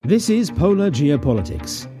This is Polar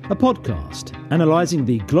Geopolitics, a podcast analysing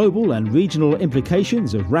the global and regional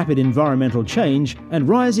implications of rapid environmental change and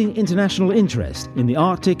rising international interest in the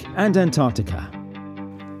Arctic and Antarctica.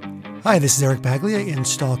 Hi, this is Eric Baglia in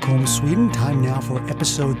Stockholm, Sweden. Time now for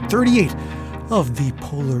episode 38 of the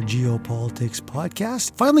Polar Geopolitics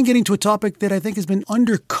podcast. Finally getting to a topic that I think has been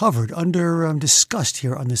discussed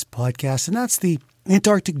here on this podcast, and that's the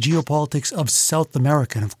Antarctic geopolitics of South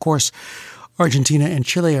America. And of course, Argentina and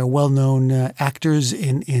Chile are well-known actors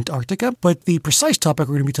in Antarctica. But the precise topic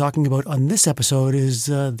we're going to be talking about on this episode is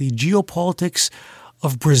the geopolitics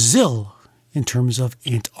of Brazil in terms of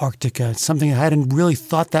Antarctica. It's something I hadn't really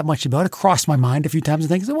thought that much about. It crossed my mind a few times. I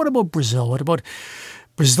think, so what about Brazil? What about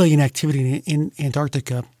Brazilian activity in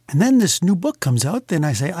Antarctica? And then this new book comes out, then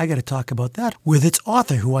I say, I got to talk about that with its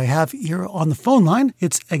author, who I have here on the phone line.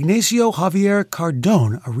 It's Ignacio Javier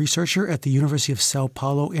Cardone, a researcher at the University of Sao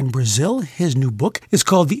Paulo in Brazil. His new book is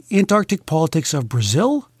called The Antarctic Politics of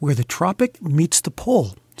Brazil, Where the Tropic Meets the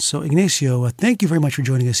Pole. So Ignacio, thank you very much for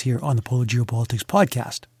joining us here on the Polar Geopolitics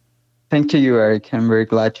podcast. Thank you, Eric. I'm very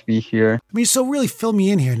glad to be here. So really fill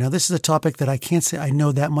me in here. Now, this is a topic that I can't say I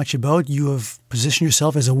know that much about. You have positioned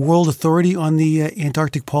yourself as a world authority on the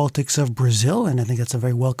Antarctic politics of Brazil, and I think that's a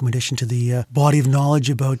very welcome addition to the body of knowledge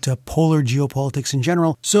about polar geopolitics in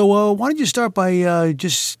general. So why don't you start by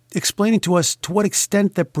just explaining to us to what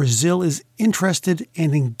extent that Brazil is interested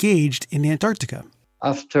and engaged in Antarctica?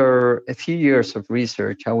 After a few years of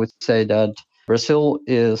research, I would say that Brazil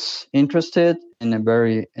is interested in a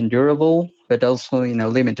very endurable, but also in a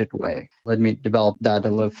limited way. Let me develop that a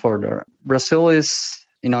little further. Brazil is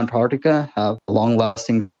in Antarctica, have a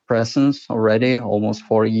long-lasting presence already, almost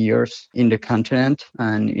 40 years in the continent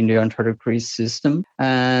and in the Antarctic Cruise system,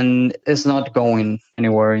 and is not going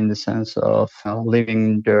anywhere in the sense of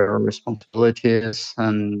leaving their responsibilities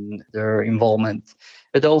and their involvement.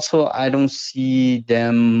 But also, I don't see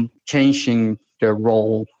them changing their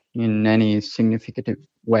role in any significant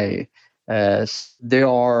way, as they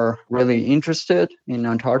are really interested in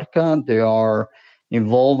Antarctica. They are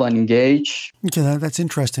involved and engaged. Okay, that's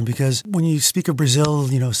interesting, because when you speak of Brazil,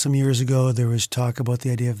 some years ago there was talk about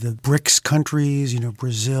the idea of the BRICS countries,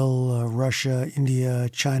 Brazil, Russia, India,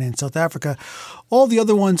 China, and South Africa. All the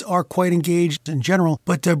other ones are quite engaged in general,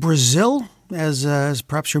 but Brazil, as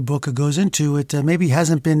perhaps your book goes into, it maybe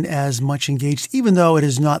hasn't been as much engaged, even though it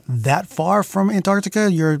is not that far from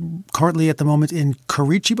Antarctica. You're currently at the moment in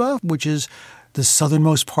Curitiba, which is the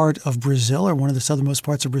southernmost part of Brazil, or one of the southernmost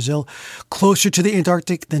parts of Brazil, closer to the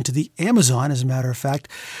Antarctic than to the Amazon, as a matter of fact.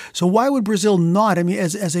 So why would Brazil not,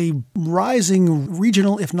 as a rising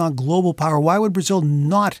regional, if not global power, why would Brazil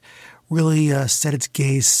not really set its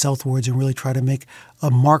gaze southwards and really try to make a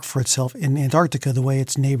mark for itself in Antarctica the way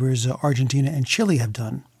its neighbors Argentina and Chile have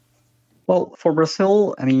done? Well, for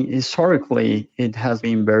Brazil, historically, it has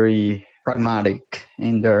been very pragmatic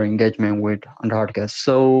in their engagement with Antarctica.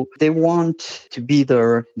 So they want to be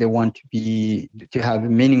there. They want to have a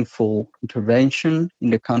meaningful intervention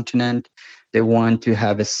in the continent. They want to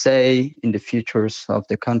have a say in the futures of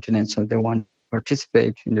the continent. So they want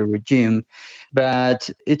participate in the regime, but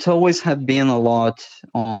it's always have been a lot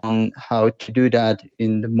on how to do that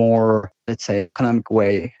in the more, let's say, economic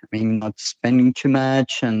way. Not spending too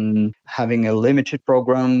much and having a limited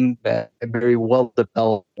program, but a very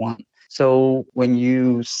well-developed one. So when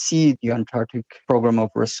you see the Antarctic program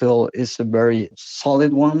of Brazil is a very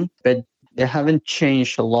solid one, but they haven't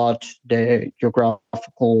changed a lot the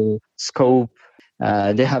geographical scope.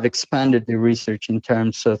 They have expanded the research in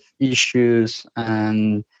terms of issues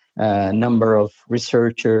and number of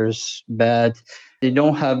researchers, but they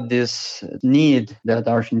don't have this need that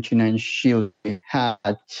Argentina and Chile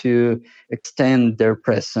had to extend their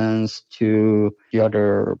presence to the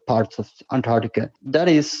other parts of Antarctica. That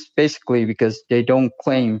is basically because they don't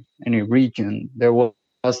claim any region. There was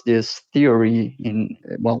this theory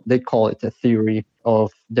they call it a theory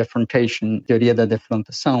of defrontation, teoria da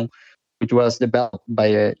defrontação, which was developed by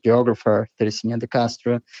a geographer, Teresinha de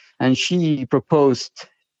Castro, and she proposed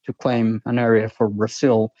to claim an area for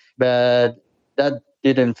Brazil, but that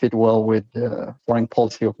didn't fit well with the foreign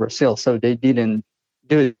policy of Brazil, so they didn't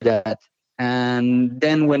do that. And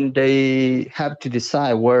then when they have to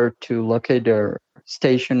decide where to locate their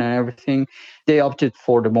station and everything, they opted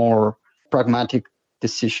for the more pragmatic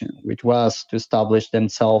decision, which was to establish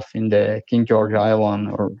themselves in the King George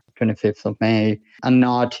Island or 25th of May, and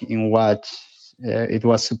not in what it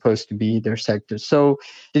was supposed to be their sector. So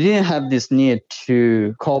they didn't have this need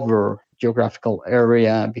to cover geographical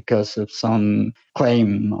area because of some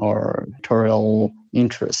claim or territorial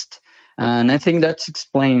interest. And I think that's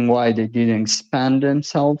explaining why they didn't expand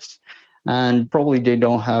themselves. And probably they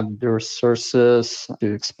don't have the resources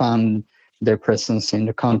to expand their presence in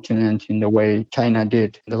the continent in the way China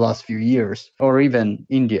did in the last few years, or even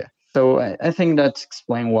India. So I think that's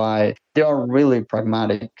explained why they are really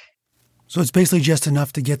pragmatic. So it's basically just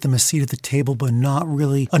enough to get them a seat at the table, but not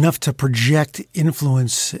really enough to project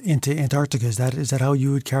influence into Antarctica. Is that how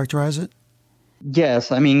you would characterize it?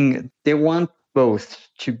 Yes, I mean, they want both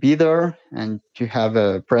to be there and to have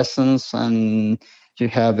a presence and to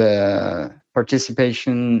have a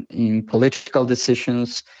participation in political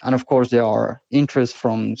decisions. And of course, there are interests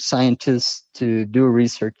from scientists to do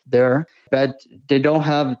research there, but they don't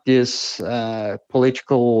have this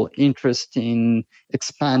political interest in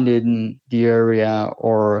expanding the area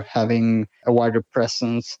or having a wider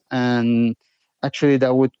presence. And actually,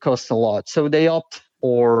 that would cost a lot. So they opt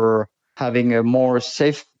for having a more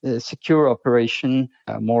safe, secure operation,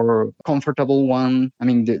 a more comfortable one. I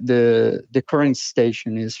mean, the current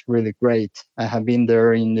station is really great. I have been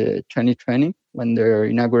there in 2020 when they're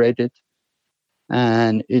inaugurated,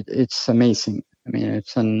 and it's amazing. I mean,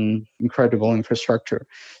 it's an incredible infrastructure.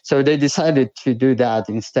 So they decided to do that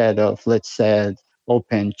instead of, let's say,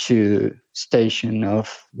 open to station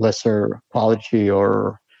of lesser quality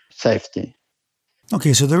or safety.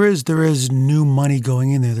 Okay, so there is new money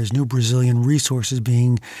going in there. There's new Brazilian resources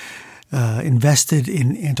being invested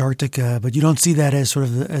in Antarctica, but you don't see that as sort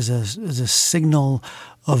of as a signal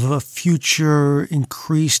of a future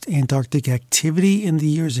increased Antarctic activity in the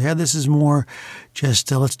years ahead. This is more just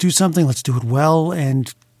let's do something, let's do it well,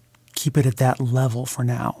 and keep it at that level for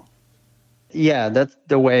now. Yeah, that's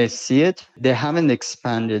the way I see it. They haven't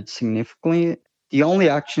expanded significantly. The only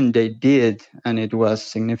action they did, and it was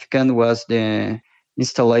significant, was the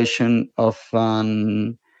installation of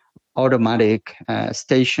an automatic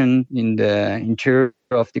station in the interior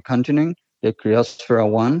of the continent, the Cryosfera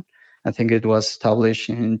 1. I think it was established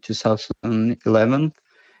in 2011.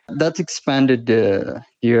 That expanded the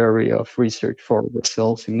area of research for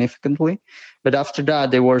Brazil significantly. But after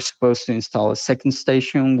that, they were supposed to install a second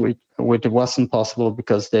station, which wasn't possible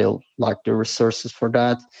because they lacked the resources for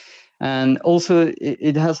that. And also,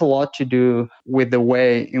 it has a lot to do with the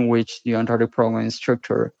way in which the Antarctic program is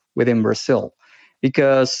structured within Brazil,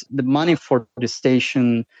 because the money for the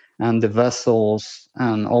station and the vessels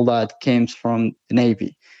and all that came from the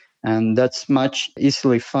Navy. And that's much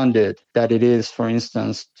easily funded than it is, for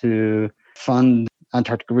instance, to fund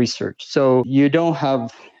Antarctic research. So you don't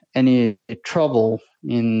have any trouble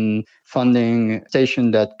in funding a station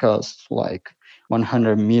that costs like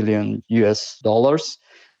 $100 million US.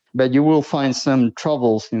 But you will find some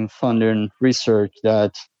troubles in funding research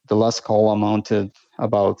that the last call amounted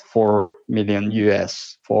about $4 million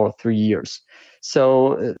US for 3 years.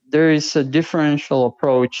 So there is a differential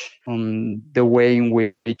approach on the way in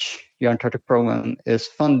which the Antarctic program is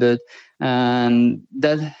funded. And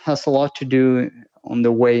that has a lot to do on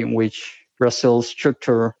the way in which Brazil's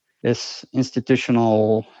structure is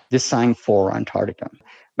institutional design for Antarctica.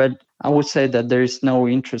 But I would say that there is no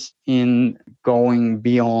interest in going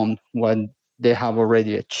beyond what they have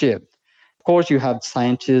already achieved. Of course, you have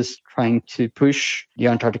scientists trying to push the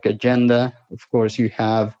Antarctic agenda. Of course, you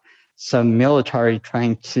have some military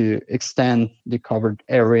trying to extend the covered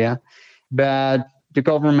area. But the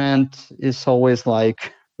government is always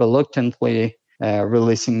like reluctantly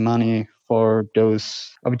releasing money for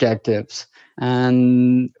those objectives.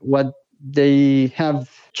 And what they have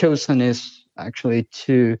chosen is actually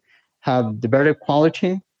to have the better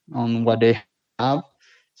quality on what they have.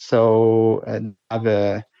 So have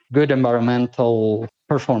a good environmental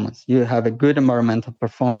performance. You have a good environmental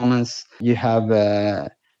performance. You have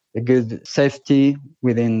a good safety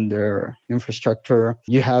within their infrastructure.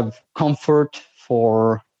 You have comfort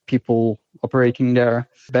for people operating there,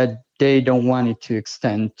 but they don't want it to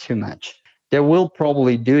extend too much. They will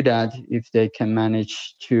probably do that if they can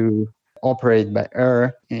manage to operate by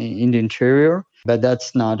air in the interior, but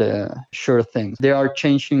that's not a sure thing. They are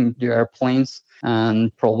changing the airplanes,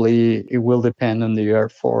 and probably it will depend on the Air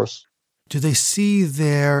Force. Do they see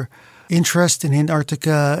their interest in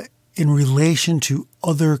Antarctica in relation to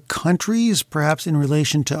other countries, perhaps in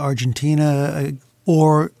relation to Argentina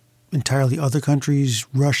or entirely other countries,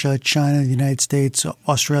 Russia, China, the United States,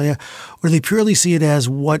 Australia? Or do they purely see it as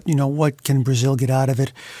what can Brazil get out of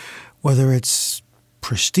it, whether it's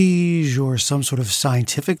prestige or some sort of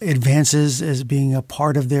scientific advances as being a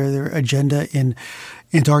part of their agenda in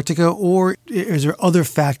Antarctica? Or is there other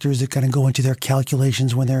factors that kind of go into their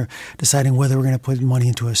calculations when they're deciding whether we're going to put money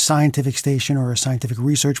into a scientific station or a scientific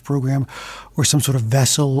research program or some sort of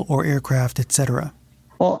vessel or aircraft, et cetera?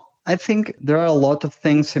 Well, I think there are a lot of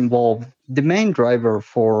things involved. The main driver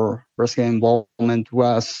for Brazilian involvement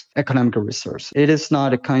was economic resource. It is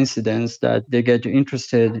not a coincidence that they get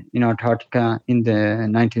interested in Antarctica in the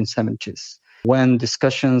 1970s, when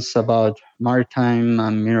discussions about maritime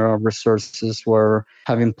and mineral resources were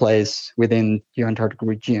having place within the Antarctic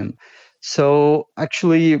region. So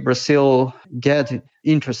actually, Brazil get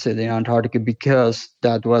interested in Antarctica because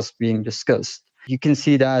that was being discussed. You can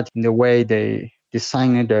see that in the way they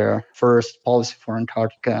designed their first policy for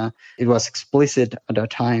Antarctica. It was explicit at that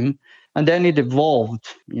time. And then it evolved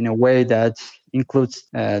in a way that includes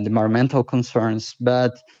the environmental concerns,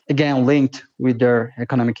 but again, linked with their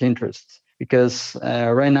economic interests. Because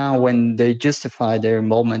right now, when they justify their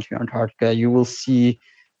involvement in Antarctica, you will see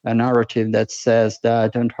a narrative that says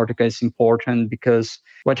that Antarctica is important because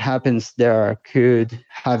what happens there could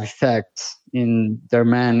have effects in their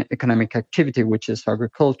main economic activity, which is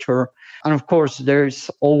agriculture. And of course, there's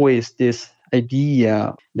always this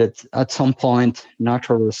idea that at some point,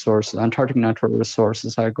 Antarctic natural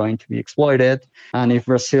resources are going to be exploited. And if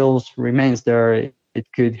Brazil remains there,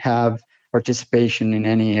 it could have participation in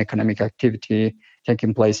any economic activity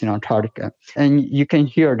taking place in Antarctica. And you can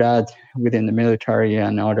hear that within the military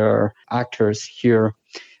and other actors here.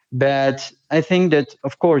 But I think that,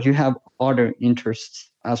 of course, you have other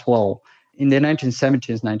interests as well. In the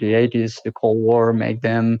 1970s, 1980s, the Cold War made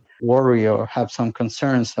them worry or have some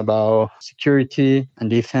concerns about security and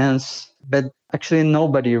defense. But actually,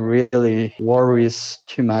 nobody really worries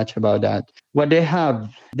too much about that. What they have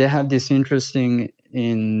this interesting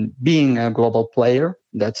in being a global player.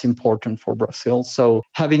 That's important for Brazil. So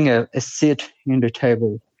having a seat in the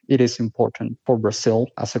table, it is important for Brazil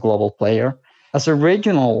as a global player. As a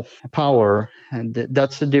regional power, and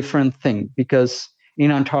that's a different thing, because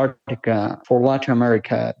in Antarctica, for Latin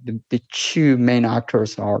America, the two main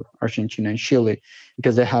actors are Argentina and Chile,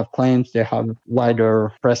 because they have claims, they have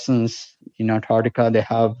wider presence in Antarctica, they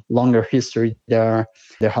have longer history there,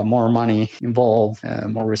 they have more money involved,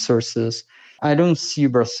 more resources. I don't see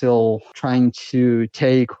Brazil trying to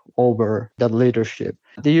take over that leadership.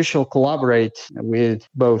 They usually collaborate with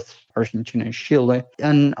both Argentina and Chile,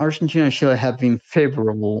 and Argentina and Chile have been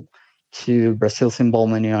favorable to Brazil's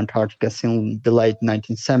involvement in Antarctica since the late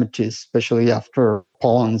 1970s, especially after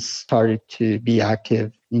Poland started to be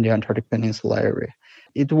active in the Antarctic Peninsula area.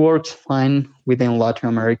 It works fine within Latin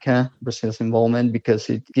America, Brazil's involvement, because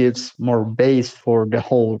it gives more base for the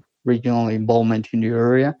whole regional involvement in the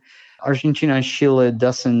area. Argentina and Chile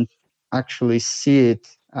doesn't actually see it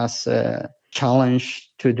as a challenge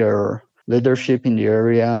to their leadership in the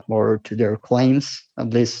area or to their claims, at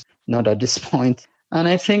least not at this point. And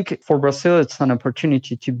I think for Brazil, it's an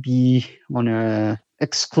opportunity to be on an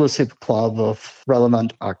exclusive club of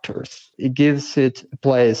relevant actors. It gives it a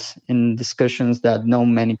place in discussions that not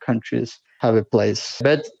many countries have a place.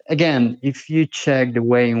 But again, if you check the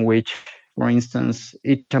way in which, for instance,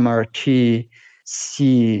 Itamaraty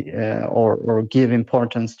see or give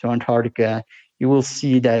importance to Antarctica, you will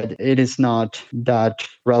see that it is not that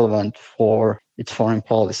relevant for its foreign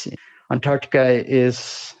policy. Antarctica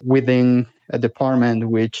is within a department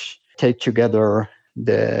which take together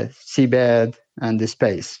the seabed and the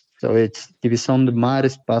space. So it's Divisão do Mar,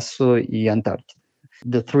 Espaço y Antártida,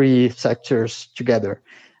 the three sectors together.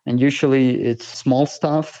 And usually it's small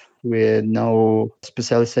stuff with no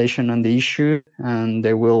specialization on the issue, and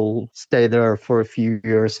they will stay there for a few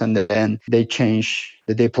years, and then they change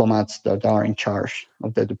the diplomats that are in charge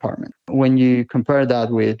of the department. When you compare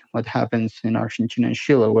that with what happens in Argentina and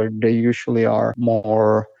Chile, where they usually are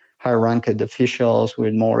more high-ranked officials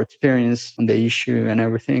with more experience on the issue and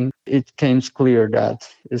everything, it becomes clear that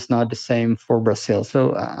it's not the same for Brazil.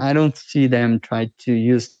 So I don't see them try to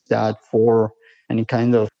use that for any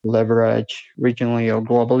kind of leverage regionally or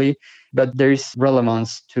globally, but there is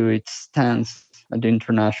relevance to its stance at the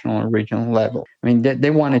international and regional level. I mean,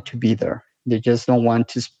 they want it to be there. They just don't want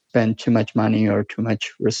to spend too much money or too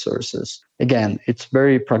much resources. Again, it's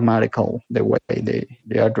very pragmatical the way they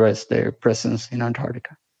address their presence in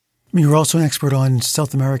Antarctica. You're also an expert on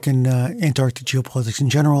South American Antarctic geopolitics in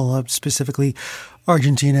general, specifically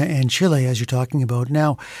Argentina and Chile, as you're talking about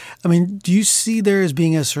now. I mean, do you see there as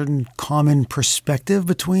being a certain common perspective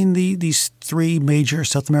between these three major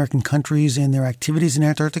South American countries and their activities in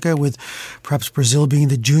Antarctica, with perhaps Brazil being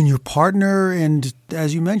the junior partner and,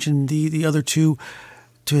 as you mentioned, the other two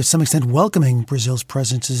to some extent welcoming Brazil's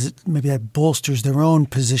presence? Is it maybe that bolsters their own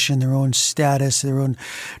position, their own status, their own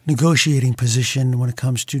negotiating position when it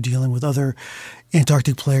comes to dealing with other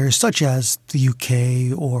Antarctic players such as the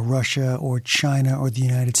UK or Russia or China or the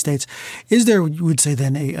United States? Is there, you would say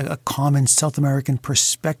then, a common South American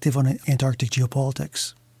perspective on Antarctic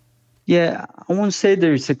geopolitics? Yeah, I won't say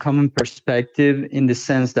there is a common perspective in the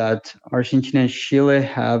sense that Argentina and Chile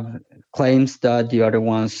have claims that the other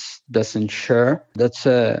ones doesn't share. That's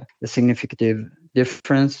a significant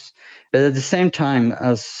difference. But at the same time,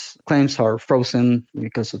 as claims are frozen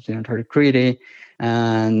because of the Antarctic Treaty,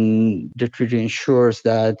 and the treaty ensures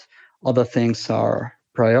that other things are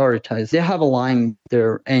prioritized, they have aligned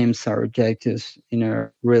their aims or objectives in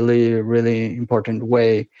a really, really important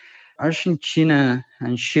way. Argentina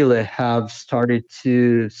and Chile have started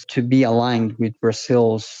to be aligned with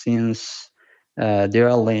Brazil since the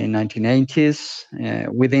early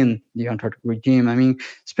 1980s within the Antarctic regime. I mean,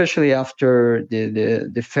 especially after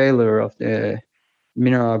the failure of the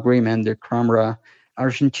mineral agreement, the CRAMRA,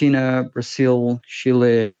 Argentina, Brazil,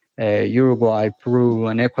 Chile, Uruguay, Peru,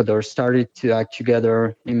 and Ecuador started to act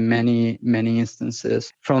together in many, many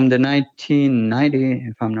instances. From the 1990,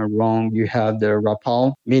 if I'm not wrong, you have the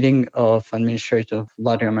RAPAL, Meeting of Administrators of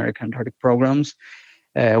Latin American Antarctic Programs,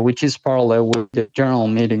 which is parallel with the General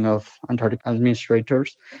Meeting of Antarctic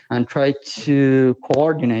Administrators, and try to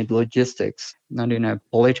coordinate logistics, not in a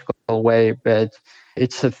political way, but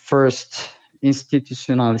it's a first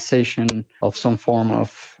institutionalization of some form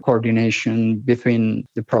of coordination between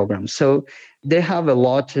the programs. So they have a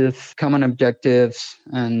lot of common objectives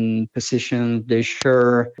and positions. They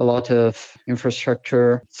share a lot of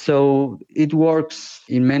infrastructure. So it works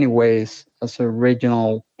in many ways as a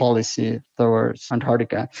regional policy towards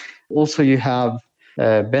Antarctica. Also, you have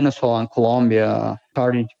Venezuela and Colombia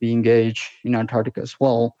starting to be engaged in Antarctica as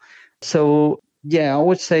well. So yeah, I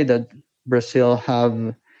would say that Brazil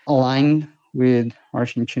have aligned with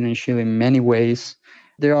Argentina and Chile in many ways.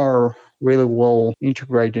 They are really well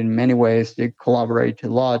integrated in many ways. They collaborate a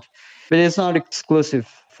lot, but it's not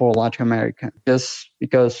exclusive for Latin America. Just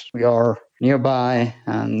because we are nearby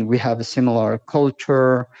and we have a similar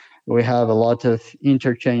culture, we have a lot of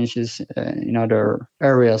interchanges in other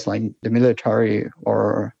areas like the military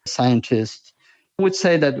or scientists. I would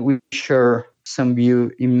say that we share some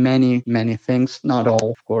view in many, many things, not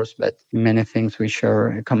all, of course, but in many things we share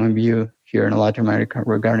a common view here in Latin America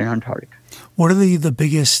regarding Antarctica. What are the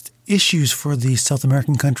biggest issues for the South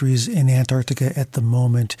American countries in Antarctica at the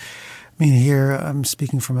moment? I mean, here I'm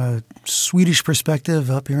speaking from a Swedish perspective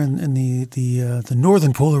up here in the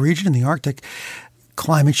northern polar region in the Arctic.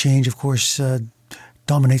 Climate change, of course,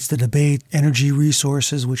 dominates the debate. Energy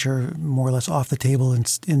resources, which are more or less off the table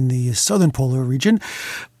in the southern polar region.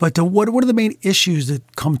 But what are the main issues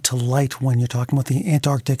that come to light when you're talking about the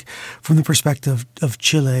Antarctic from the perspective of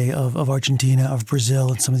Chile, of Argentina, of Brazil,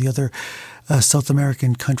 and some of the other South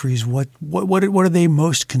American countries? What are they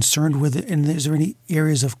most concerned with? And is there any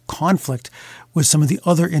areas of conflict with some of the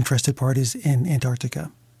other interested parties in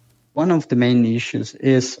Antarctica? One of the main issues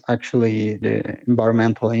is actually the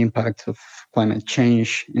environmental impact of climate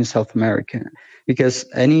change in South America, because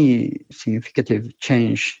any significant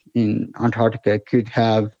change in Antarctica could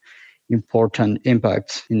have important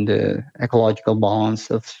impacts in the ecological balance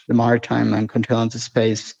of the maritime and continental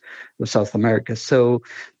space of South America. So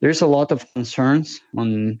there's a lot of concerns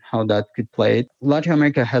on how that could play. Latin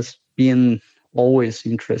America has been always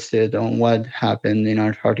interested on what happened in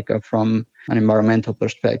Antarctica from an environmental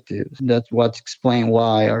perspective. That's what's explained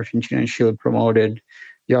why Argentina and Chile promoted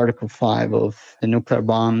the Article 5 of the nuclear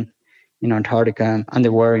ban in Antarctica, and they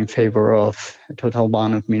were in favor of a total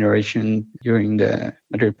ban of mineration during the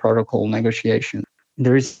Madrid Protocol negotiation.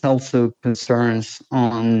 There is also concerns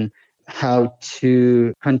on how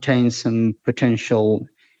to contain some potential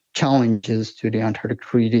challenges to the Antarctic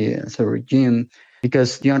Treaty as a regime,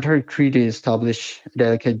 because the Antarctic Treaty established a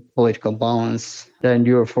delicate political balance that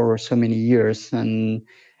endured for so many years. And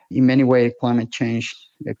in many ways, climate change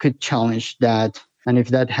could challenge that. And if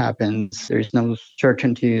that happens, there is no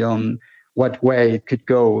certainty on what way it could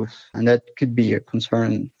go. And that could be a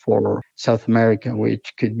concern for South America,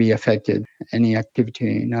 which could be affected any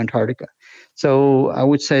activity in Antarctica. So I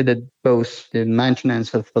would say that both the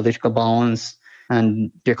maintenance of political balance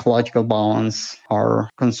and the ecological balance are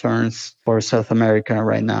concerns for South America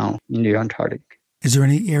right now in the Antarctic. Is there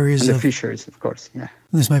any areas and the fisheries, of course, yeah.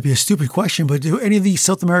 This might be a stupid question, but do any of these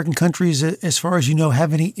South American countries, as far as you know,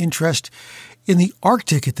 have any interest in the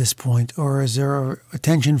Arctic at this point? Or is their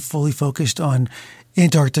attention fully focused on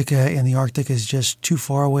Antarctica and the Arctic is just too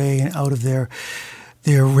far away and out of their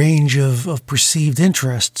range of perceived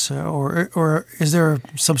interests? Or is there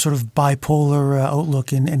some sort of bipolar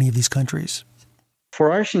outlook in any of these countries?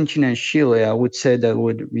 For Argentina and Chile, I would say that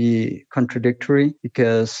would be contradictory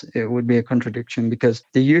because it would be a contradiction because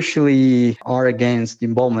they usually are against the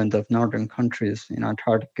involvement of northern countries in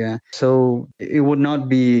Antarctica. So it would not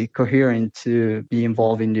be coherent to be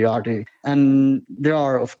involved in the Arctic. And there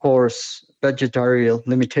are, of course, budgetary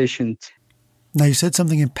limitations. Now, you said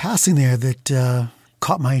something in passing there that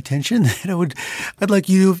caught my attention. I'd like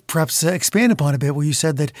you to perhaps expand upon a bit, where you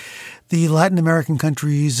said that the Latin American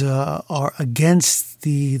countries are against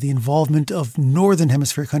the involvement of Northern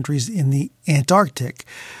Hemisphere countries in the Antarctic.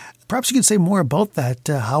 Perhaps you could say more about that.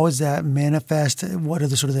 How is that manifest? What are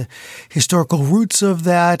the sort of the historical roots of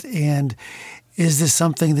that? And is this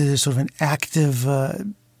something that is sort of an active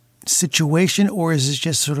situation, or is this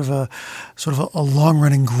just sort of a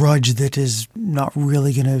long-running grudge that is not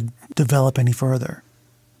really going to develop any further?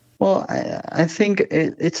 Well, I think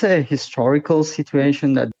it's a historical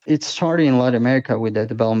situation that it started in Latin America with the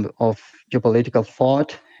development of geopolitical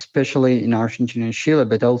thought, especially in Argentina and Chile,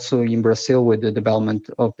 but also in Brazil with the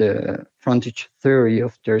development of the frontage theory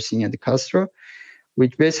of Teresinha de Castro,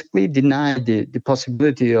 which basically denied the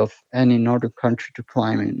possibility of any northern country to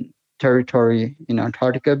claim in territory in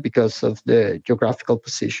Antarctica because of the geographical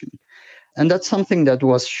position. And that's something that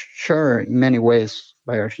was shared in many ways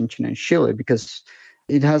by Argentina and Chile because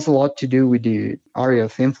it has a lot to do with the area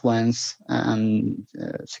of influence and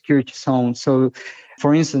security zone. So,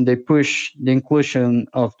 for instance, they push the inclusion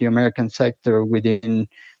of the American sector within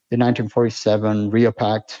the 1947 Rio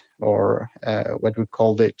Pact, or what we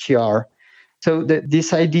call the TR. So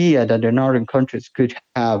this idea that the northern countries could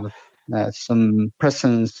have some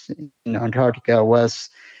presence in Antarctica was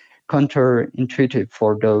counterintuitive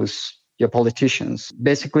for those geopoliticians,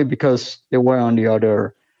 basically because they were on the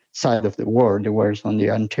other side of the world. They were on the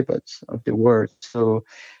antipodes of the world. So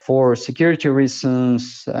for security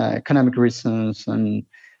reasons, economic reasons, and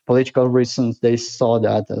political reasons, they saw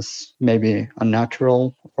that as maybe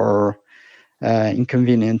unnatural or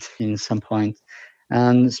inconvenient in some point.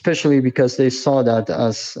 And especially because they saw that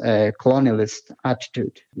as a colonialist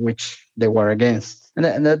attitude, which they were against.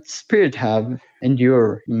 And that spirit have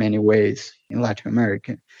endured in many ways in Latin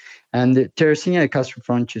America. And the Teresinha de Castro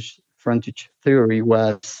frontage theory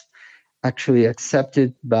was actually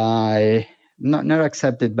accepted by, not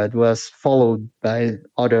accepted, but was followed by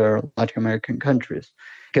other Latin American countries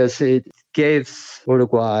because it gives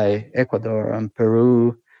Uruguay, Ecuador, and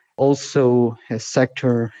Peru also a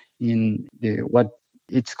sector in what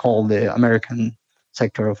it's called the American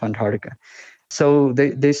sector of Antarctica. So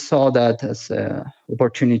they saw that as an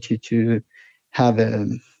opportunity to have a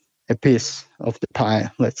piece of the pie,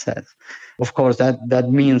 let's say. Of course, that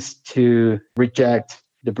means to reject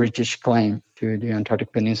the British claim to the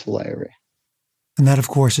Antarctic Peninsula area. And that, of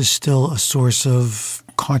course, is still a source of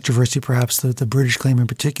controversy, perhaps the British claim in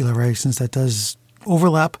particular, right, since that does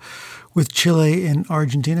overlap with Chile and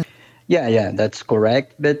Argentina. Yeah, that's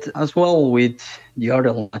correct. But as well with the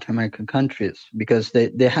other Latin American countries, because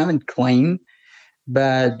they haven't claimed,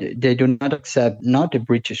 but they do not accept not the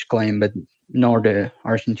British claim, but nor the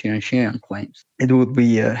Argentine and Chilean claims. It would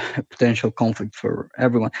be a potential conflict for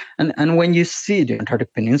everyone. And when you see the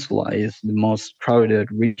Antarctic Peninsula is the most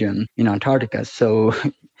crowded region in Antarctica, so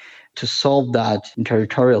to solve that in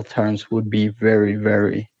territorial terms would be very,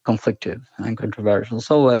 very conflictive and controversial.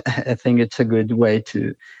 So I think it's a good way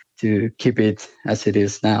to keep it as it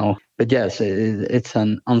is now. But yes, it's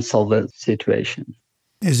an unsolved situation.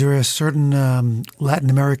 Is there a certain Latin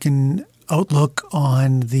American outlook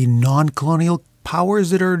on the non-colonial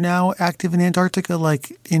powers that are now active in Antarctica,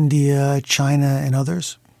 like India, China, and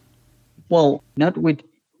others? Well, not with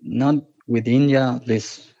India, at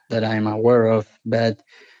least that I'm aware of, but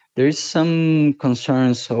there is some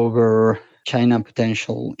concerns over China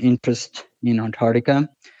potential interest in Antarctica,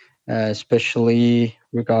 especially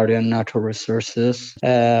regarding natural resources.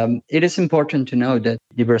 It is important to know that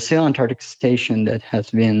the Brazil Antarctic Station that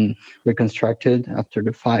has been reconstructed after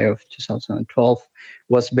the fire of 2012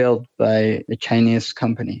 was built by a Chinese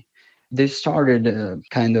company. They started a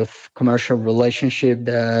kind of commercial relationship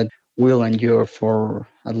that will endure for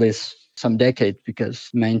at least some decades because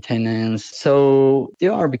maintenance. So they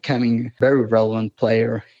are becoming a very relevant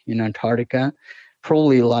player in Antarctica.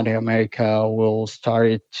 Probably Latin America will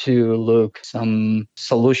start to look some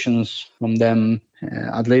solutions from them,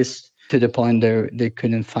 at least to the point they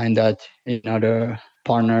couldn't find that in other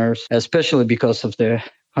partners, especially because of the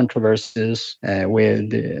controversies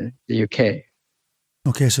with the UK.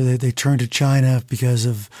 Okay, so they turned to China because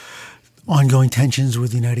of ongoing tensions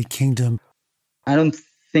with the United Kingdom. I don't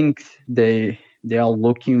think they are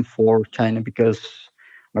looking for China because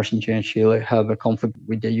Argentina and Chile have a conflict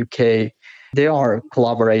with the UK. they are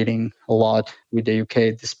collaborating a lot with the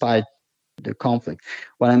UK despite the conflict.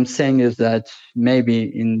 What I'm saying is that maybe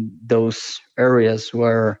in those areas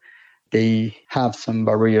where they have some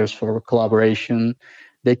barriers for collaboration,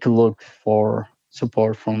 they could look for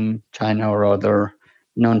support from China or other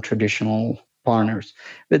non-traditional partners.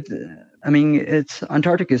 But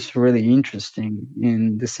Antarctica is really interesting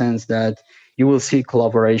in the sense that you will see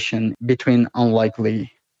collaboration between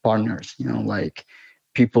unlikely partners, like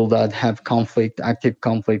people that have active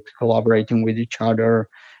conflict, collaborating with each other.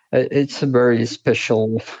 It's a very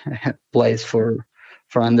special place for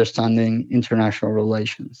understanding international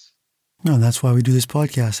relations. No, that's why we do this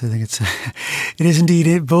podcast. I think it is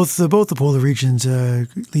indeed both the polar regions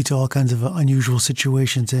lead to all kinds of unusual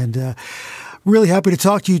situations, and really happy to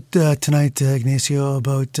talk to you tonight, Ignacio,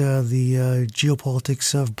 about the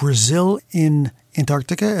geopolitics of Brazil in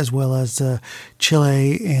Antarctica, as well as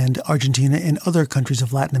Chile and Argentina and other countries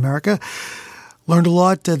of Latin America. Learned a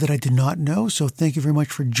lot that I did not know, so thank you very much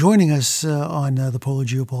for joining us on the Polar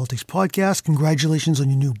Geopolitics podcast. Congratulations on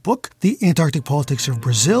your new book, The Antarctic Politics of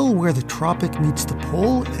Brazil, Where the Tropic Meets the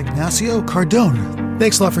Pole, Ignacio Cardone.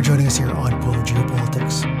 Thanks a lot for joining us here on Polar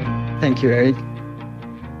Geopolitics. Thank you, Eric.